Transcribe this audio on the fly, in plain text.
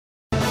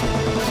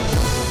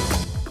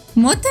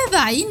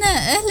متابعينا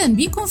أهلا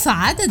بيكم في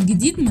عدد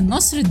جديد من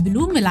نشرة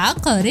بلوم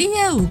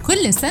العقارية،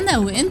 وكل سنة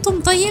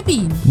وإنتم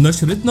طيبين.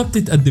 نشرتنا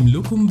بتتقدم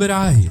لكم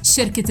برعاية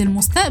شركة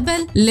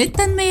المستقبل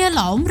للتنمية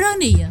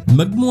العمرانية،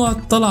 مجموعة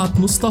طلعت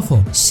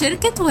مصطفى،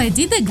 شركة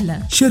وادي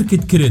دجلة، شركة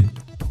كريد.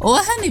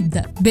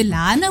 وهنبدأ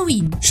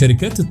بالعناوين.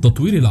 شركات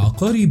التطوير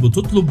العقاري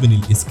بتطلب من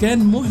الإسكان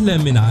مهلة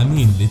من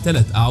 2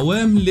 ل3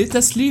 أعوام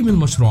لتسليم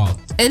المشروعات.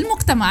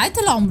 المجتمعات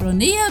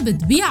العمرانية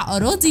بتبيع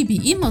أراضي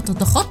بقيمة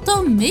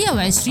تتخطى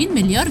 120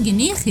 مليار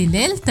جنيه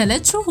خلال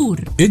 3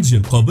 شهور. إيدج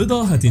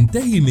القابضة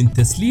هتنتهي من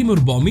تسليم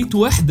 400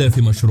 وحدة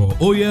في مشروع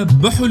أويا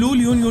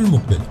بحلول يونيو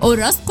المقبل.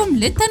 أوراسكوم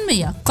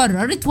للتنمية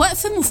قررت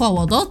وقف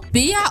مفاوضات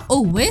بيع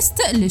أويست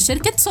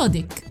لشركة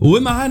صدر.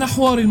 ومعانا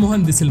حوار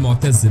المهندس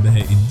المعتز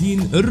بهاء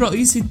الدين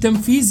الرئيس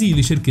التنفيذي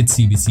لشركة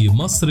CBC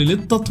مصر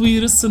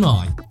للتطوير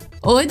الصناعي.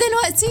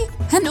 ودلوقتي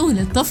هنقول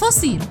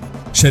التفاصيل.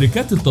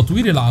 شركات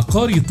التطوير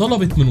العقاري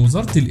طلبت من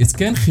وزارة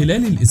الإسكان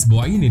خلال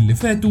الأسبوعين اللي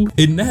فاتوا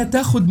إنها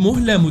تاخد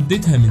مهلة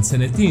مدتها من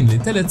 2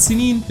 ل3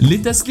 سنين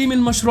لتسليم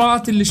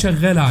المشروعات اللي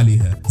شغالة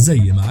عليها، زي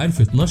ما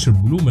عرفت نشر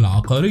بلوم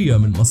العقارية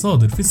من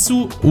مصادر في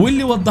السوق،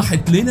 واللي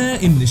وضحت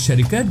لنا إن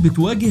الشركات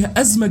بتواجه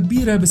أزمة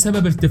كبيرة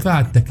بسبب ارتفاع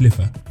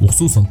التكلفة،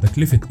 وخصوصا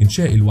تكلفة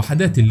إنشاء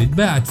الوحدات اللي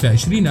اتباعت في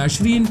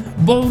 2020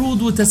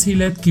 بعروض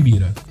وتسهيلات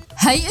كبيرة.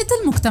 هيئة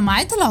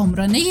المجتمعات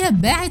العمرانية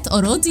باعت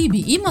أراضي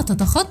بقيمة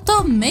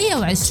تتخطى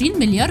 120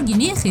 مليار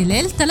جنيه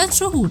خلال 3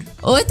 شهور،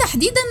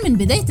 وتحديدا من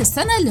بداية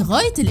السنة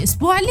لغاية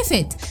الأسبوع اللي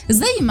فات،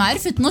 زي ما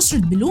عرفت نشرة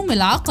بلوم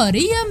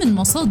العقارية من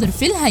مصادر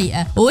في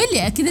الهيئة،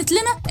 واللي أكدت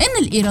لنا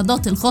إن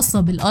الإيرادات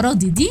الخاصة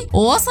بالأراضي دي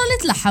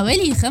وصلت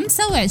لحوالي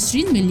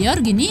 25 مليار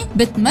جنيه،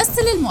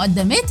 بتمثل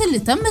المقدمات اللي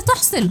تم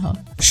تحصيلها.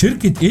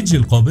 شركة إيدج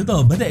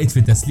القابضة بدأت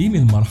في تسليم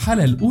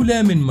المرحلة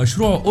الأولى من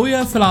مشروع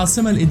أويا في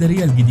العاصمة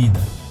الإدارية الجديدة،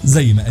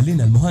 زي ما قال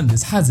لنا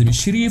المهندس حازم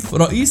الشريف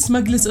رئيس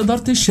مجلس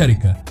إدارة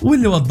الشركة،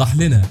 واللي وضح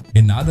لنا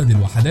إن عدد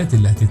الوحدات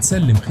اللي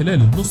هتتسلم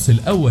خلال النص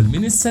الأول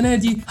من السنة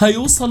دي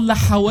هيوصل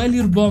لحوالي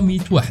 400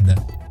 وحدة.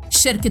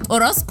 شركة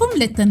أوراسكوم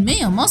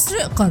للتنمية مصر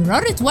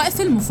قررت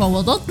وقف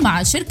المفاوضات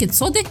مع شركة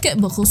صدق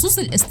بخصوص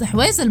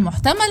الاستحواذ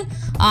المحتمل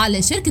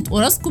على شركة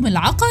أوراسكوم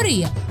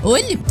العقارية،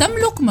 واللي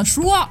بتملك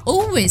مشروع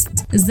أويست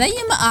زي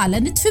ما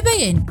أعلنت في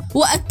بيان،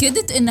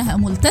 وأكدت إنها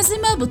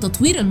ملتزمة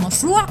بتطوير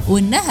المشروع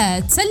وإنها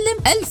هتسلم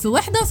 1000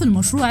 وحدة في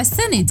المشروع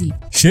السنة دي.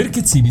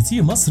 شركة CBC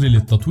مصر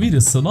للتطوير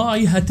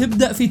الصناعي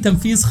هتبدأ في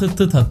تنفيذ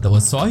خطتها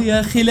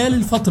التوسعية خلال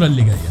الفترة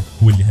اللي جاية،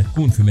 واللي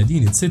هتكون في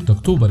مدينة 6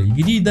 أكتوبر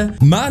الجديدة،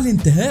 مع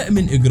الانتهاء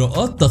من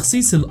إجراءات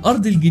تخصيص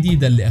الأرض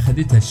الجديدة اللي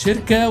أخدتها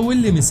الشركة،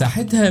 واللي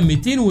مساحتها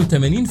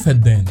 280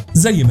 فدان،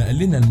 زي ما قال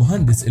لنا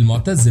المهندس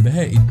المعتز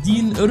بهاء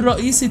الدين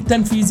الرئيس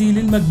التنفيذي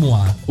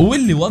للمجموعة،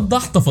 واللي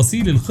وضح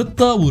تفاصيل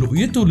الخطة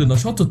ورؤيته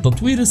لنشاط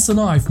التطوير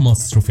الصناعي في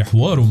مصر في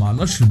حواره مع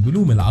نشر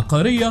بلوم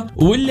العقارية،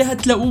 واللي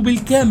هتلاقوه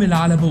بالكامل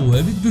على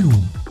بوابة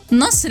بلوم.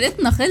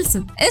 نشرتنا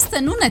خلصت،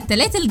 استنونا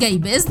الثلاث الجاي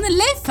بإذن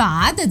الله في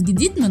عدد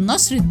جديد من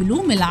نشرة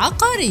بلوم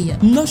العقارية.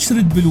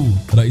 نشرة بلوم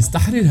رئيس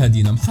تحريرها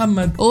دينا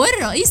محمد،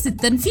 والرئيس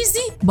التنفيذي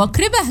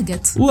بكر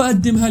بهجت،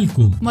 وقدمها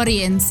لكم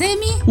مريان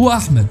سامي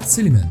وأحمد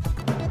سليمان.